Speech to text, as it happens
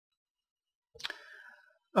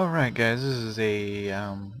Alright guys, this is a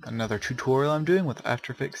another tutorial I'm doing with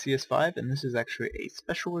After Effects CS5, and this is actually a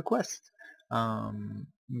special request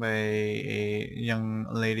by a young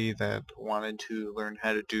lady that wanted to learn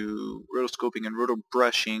how to do rotoscoping and roto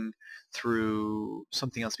brushing through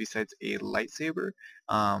something else besides a lightsaber,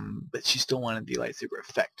 but she still wanted the lightsaber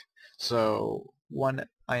effect. So what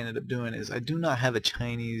I ended up doing is I do not have a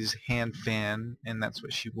Chinese hand fan, and that's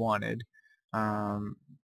what she wanted. Um,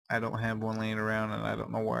 I don't have one laying around, and I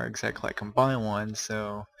don't know where exactly I can buy one.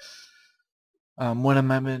 So what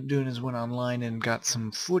I'm doing is went online and got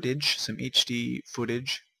some footage, some HD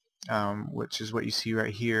footage, which is what you see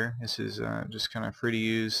right here. This is just kind of free to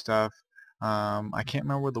use stuff. I can't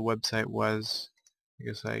remember where the website was. I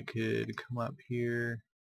guess I could come up here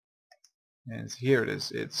and here it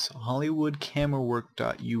is. It's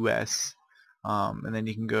hollywoodcamerawork.us. And then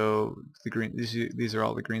you can go the green. These are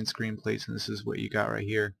all the green screen plates, and this is what you got right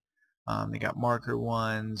here. They got marker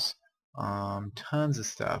ones, tons of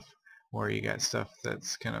stuff. Where you got stuff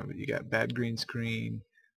that's kind of you got bad green screen,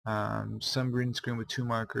 some green screen with 2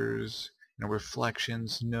 markers,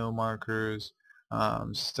 reflections, no markers,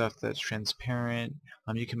 stuff that's transparent.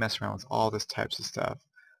 You can mess around with all this types of stuff,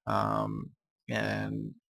 um,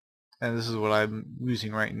 and and this is what I'm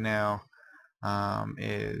using right now.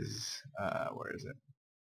 Is where is it?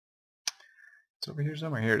 It's over here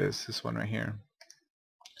somewhere. Here it is. This one right here.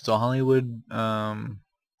 So Hollywood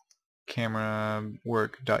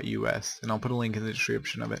camerawork.us, and I'll put a link in the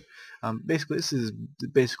description of it. Basically, this is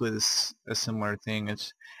a similar thing.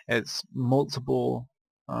 It's multiple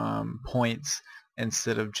points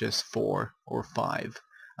instead of just 4 or 5.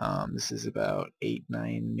 This is about 8,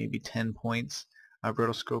 9, maybe 10 points of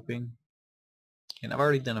rotoscoping. And I've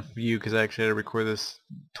already done a few because I actually had to record this.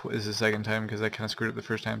 This is the second time because I kind of screwed up the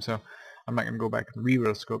first time, so I'm not going to go back and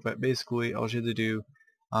re-rotoscope it. Basically, all you have to do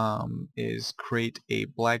is create a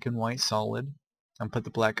black and white solid and put the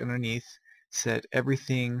black underneath, set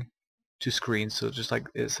everything to screen, so just like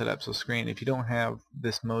it's set up, so screen. If you don't have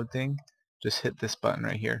this mode thing, just hit this button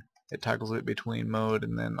right here. It toggles it between mode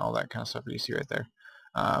and then all that kind of stuff that you see right there.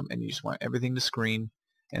 And you just want everything to screen,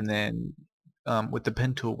 and then with the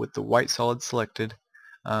pen tool with the white solid selected,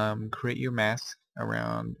 create your mask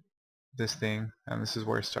around this thing, and this is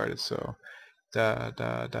where it started, so yeah,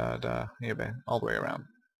 all the way around.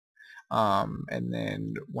 And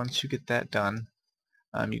then once you get that done,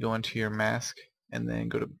 you go into your mask and then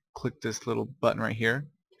go to click this little button right here,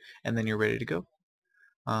 and then you're ready to go.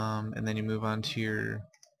 And then you move on to your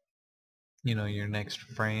your next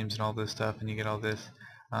frames and all this stuff, and you get all this.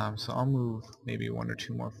 So I'll move maybe 1 or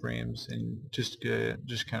 2 more frames and just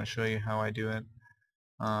kind of show you how I do it.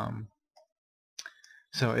 Um,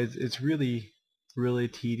 so it's really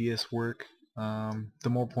tedious work. The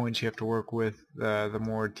more points you have to work with, the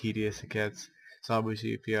more tedious it gets. So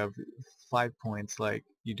obviously, if you have 5 points like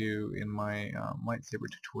you do in my lightsaber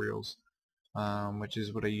tutorials, which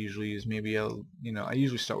is what I usually use. Maybe I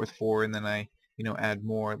usually start with 4, and then I add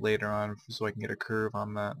more later on so I can get a curve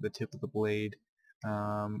on the tip of the blade,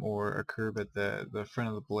 or a curve at the front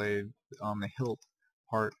of the blade on the hilt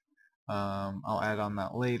part. I'll add on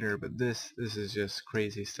that later, but this is just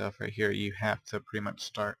crazy stuff right here. You have to pretty much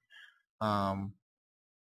start um,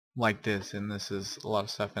 like this, and this is a lot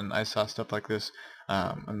of stuff. And I saw stuff like this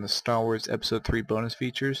on the Star Wars Episode 3 bonus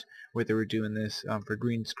features, where they were doing this for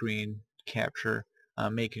green screen capture,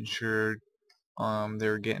 making sure they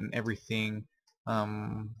were getting everything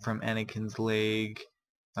from Anakin's legs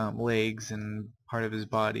and part of his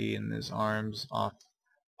body and his arms off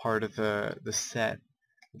part of the set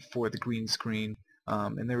for the green screen,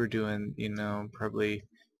 and they were doing probably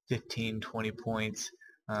 15, 20 points,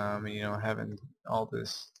 and, having all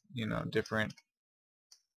this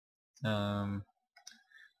um,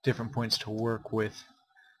 different points to work with.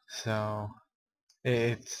 So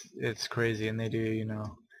it's crazy, and they do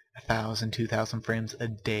 1,000, 2,000 frames a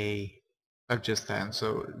day of just that. And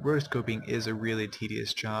so rotoscoping is a really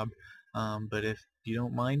tedious job, but if you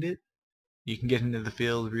don't mind it, you can get into the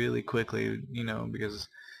field really quickly, because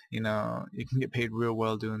you can get paid real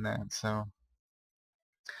well doing that. So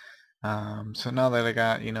now that I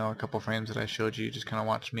got a couple frames that I showed you, just kind of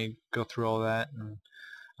watch me go through all that. And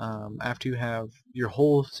after you have your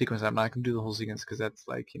whole sequence, I'm not gonna do the whole sequence because that's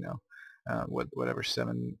like whatever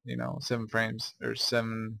 7 frames or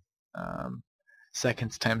 7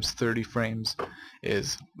 seconds times 30 frames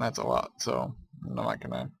that's a lot. So I'm not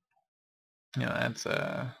gonna that's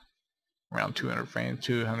around 200 frames,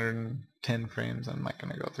 210 frames. I'm not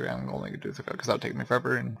gonna go through. I'm only gonna do it because that'll take me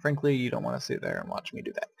forever, and frankly, you don't want to sit there and watch me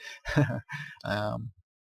do that.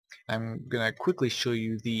 I'm gonna quickly show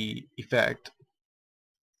you the effect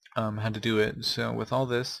how to do it. So with all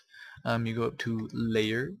this, you go up to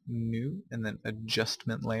Layer, New, and then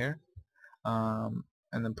Adjustment Layer, and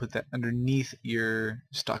then put that underneath your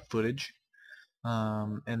stock footage,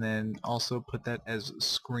 and then also put that as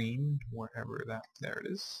screen wherever that there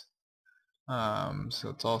it is. So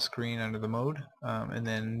it's all screen under the mode, and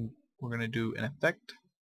then we're gonna do an effect,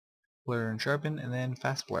 blur and sharpen, and then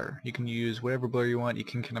fast blur. You can use whatever blur you want. You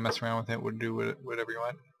can kind of mess around with it, or do whatever you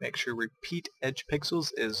want. Make sure repeat edge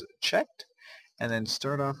pixels is checked, and then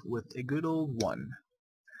start off with a good old 1.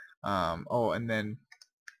 Oh, and then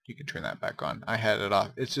you can turn that back on. I had it off.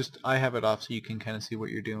 It's just I have it off so you can kind of see what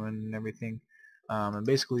you're doing and everything. And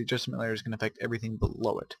basically, adjustment layer is going to affect everything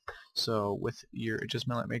below it. So with your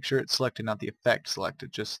adjustment layer, make sure it's selected, not the effect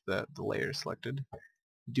selected, just the layer selected.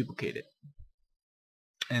 Duplicate it,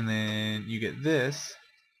 and then you get this.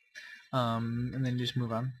 And then just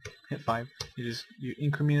move on. Hit 5. You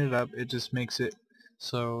increment it up. It just makes it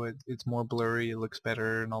so it's more blurry. It looks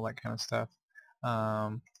better and all that kind of stuff.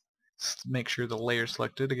 Make sure the layer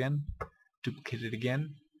selected again. Duplicate it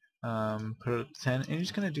again. Put it up to 10, and you're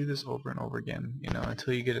just gonna do this over and over again,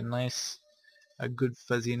 until you get a good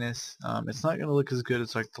fuzziness. It's not gonna look as good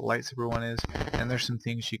as like the lightsaber one is, and there's some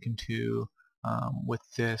things you can do with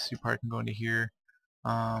this. You probably can go into here,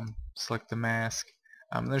 select the mask.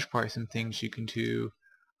 There's probably some things you can do.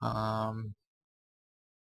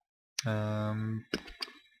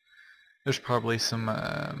 There's probably some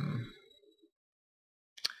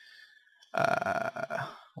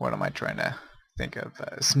what am I trying to think of?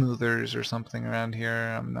 Smoothers or something around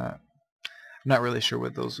here. I'm not really sure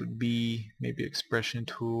what those would be. Maybe expression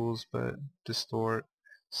tools, but distort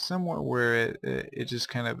somewhere where it just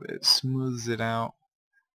kind of smooths it out.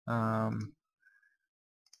 I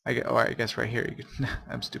guess right here you can.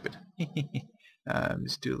 I'm stupid.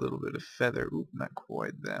 Just do a little bit of feather. Oop, not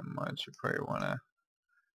quite that much. You probably want to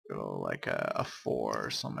go like a 4 or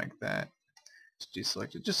something like that. Just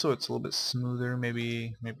deselect it, just so it's a little bit smoother.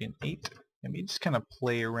 Maybe an 8. I mean, just kind of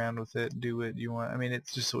play around with it. Do what you want. I mean,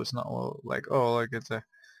 it's just so it's not like, oh, like it's a,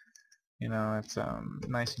 it's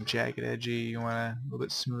nice and jagged, edgy. You want a little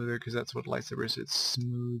bit smoother because that's what lightsaber is. It's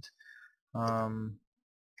smooth.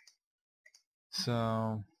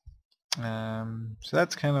 So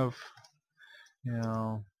that's kind of,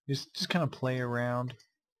 just kind of play around.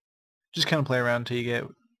 Just kind of play around until you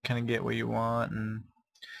get what you want, and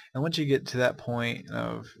once you get to that point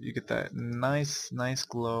of you get that nice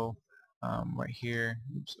glow right here.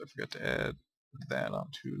 Oops, I forgot to add that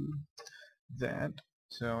onto that.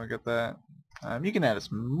 So I got that. You can add as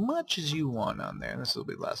much as you want on there. This will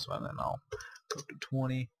be the last one, and I'll go to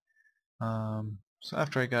 20. So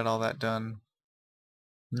after I got all that done,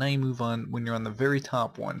 now you move on. When you're on the very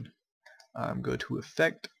top one, go to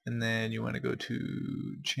Effect, and then you want to go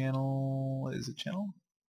to Channel. Is it Channel?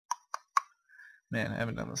 Man, I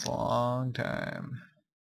haven't done this in a long time.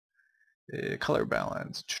 Color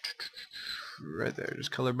balance. Right there,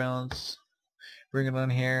 just color balance. Bring it on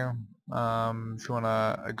here. If you want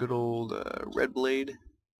a good old red blade,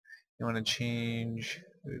 you want to change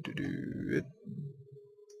it.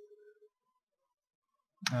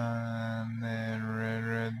 And then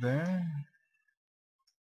red there.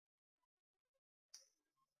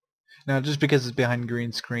 Now, just because it's behind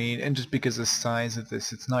green screen, and just because the size of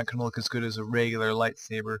this, it's not going to look as good as a regular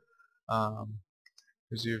lightsaber.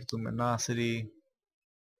 Reserved luminosity.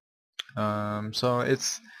 So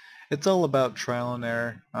it's all about trial and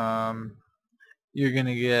error. You're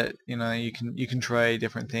gonna get, you can try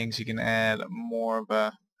different things. You can add more of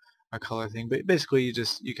a color thing, but basically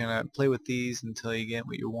you kind of play with these until you get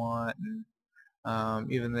what you want.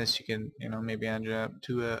 And even this, you can maybe add it up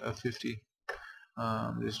to a 50.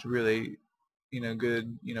 Just really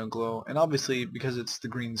good glow, and obviously because it's the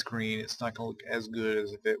green screen, it's not gonna look as good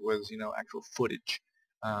as if it was actual footage.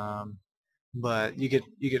 But you get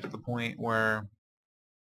to the point where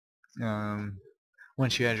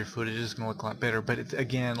once you add your footage, it's gonna look a lot better. But it's,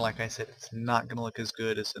 again, like I said, it's not gonna look as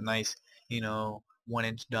good as a nice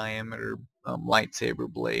 1-inch diameter lightsaber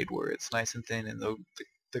blade where it's nice and thin, and the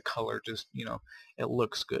color just it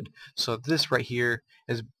looks good. So this right here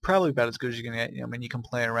is probably about as good as you're gonna get. I mean, you can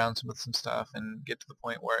play around with some stuff and get to the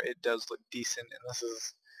point where it does look decent, and this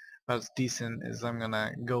is about as decent as I'm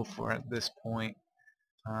gonna go for at this point.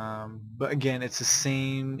 But again, it's the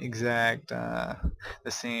same exact the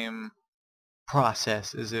same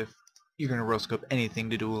process as if you're gonna rotoscope anything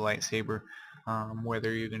to do a lightsaber,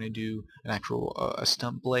 whether you're gonna do an actual a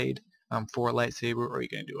stump blade, for a lightsaber, or you're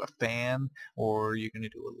going to do a fan, or you're going to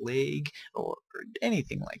do a leg, or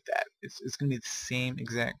anything like that. It's going to be the same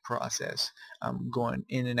exact process, going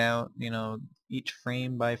in and out, each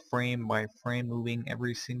frame by frame by frame, moving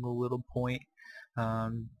every single little point,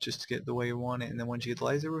 just to get the way you want it. And then once you get the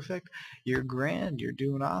lightsaber effect, you're grand, you're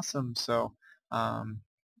doing awesome. So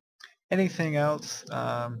anything else?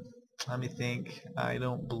 Let me think. I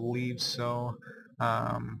don't believe so.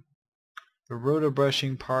 The roto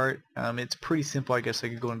brushing part, it's pretty simple. I guess I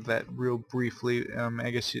could go into that real briefly. I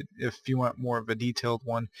guess if you want more of a detailed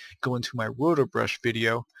one, go into my roto brush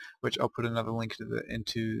video, which I'll put another link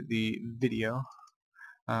into the video.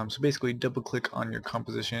 So basically, double click on your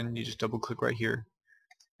composition. You just double click right here,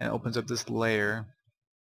 and it opens up this layer,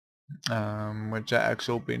 which I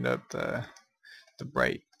actually opened up the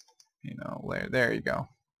bright, layer. There you go.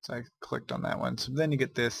 So I clicked on that one. So then you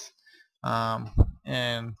get this,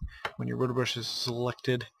 and when your roto brush is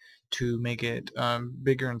selected, to make it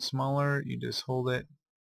bigger and smaller, you just hold it.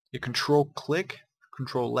 You control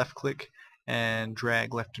left click, and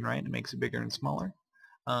drag left and right. It makes it bigger and smaller.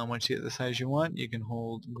 Once you get the size you want, you can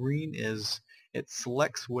hold green. It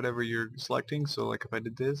selects whatever you're selecting. So like if I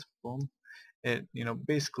did this, boom, it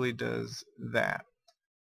basically does that.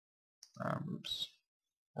 Oops,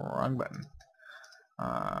 wrong button.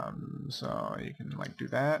 So you can do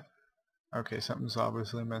that. Okay, something's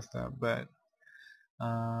obviously messed up, but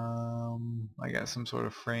I got some sort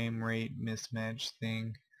of frame rate mismatch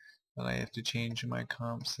thing that I have to change in my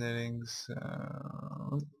comp settings.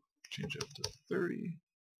 Change up to 30.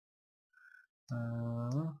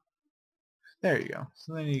 There you go.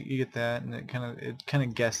 So then you get that, and it kind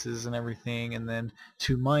of guesses and everything. And then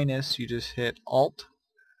to minus, you just hit Alt,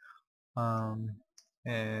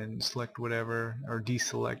 and select whatever, or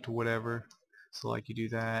deselect whatever. So like you do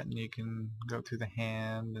that, and you can go through the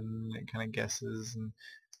hand, and it kind of guesses.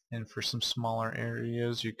 And for some smaller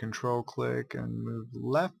areas, you control click and move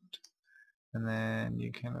left, and then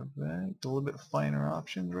you kind of a little bit finer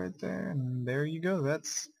options right there, and there you go.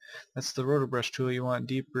 That's the roto brush tool. You want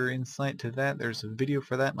deeper insight to that, there's a video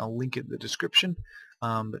for that, and I'll link it in the description.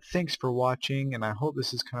 But thanks for watching, and I hope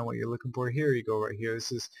this is kind of what you're looking for. Here you go, right here.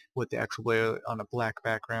 This is what the actual blade on a black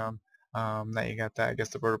background. That you got that. I guess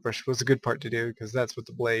the roto brush was a good part to do, because that's what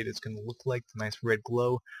the blade is going to look like, the nice red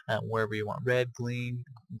glow, wherever you want red, green,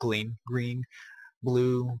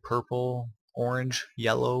 blue, purple, orange,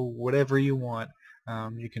 yellow, whatever you want.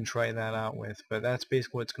 You can try that out with, but that's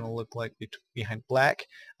basically what it's going to look like behind black.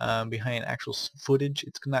 Behind actual footage,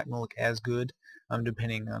 it's not going to look as good,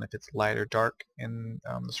 depending on if it's light or dark in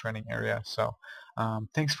the surrounding area. So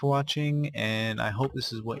thanks for watching, and I hope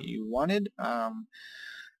this is what you wanted.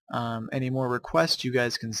 Any more requests, you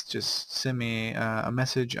guys can just send me a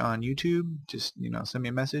message on YouTube. Just send me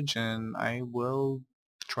a message, and I will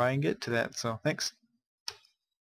try and get to that. So thanks.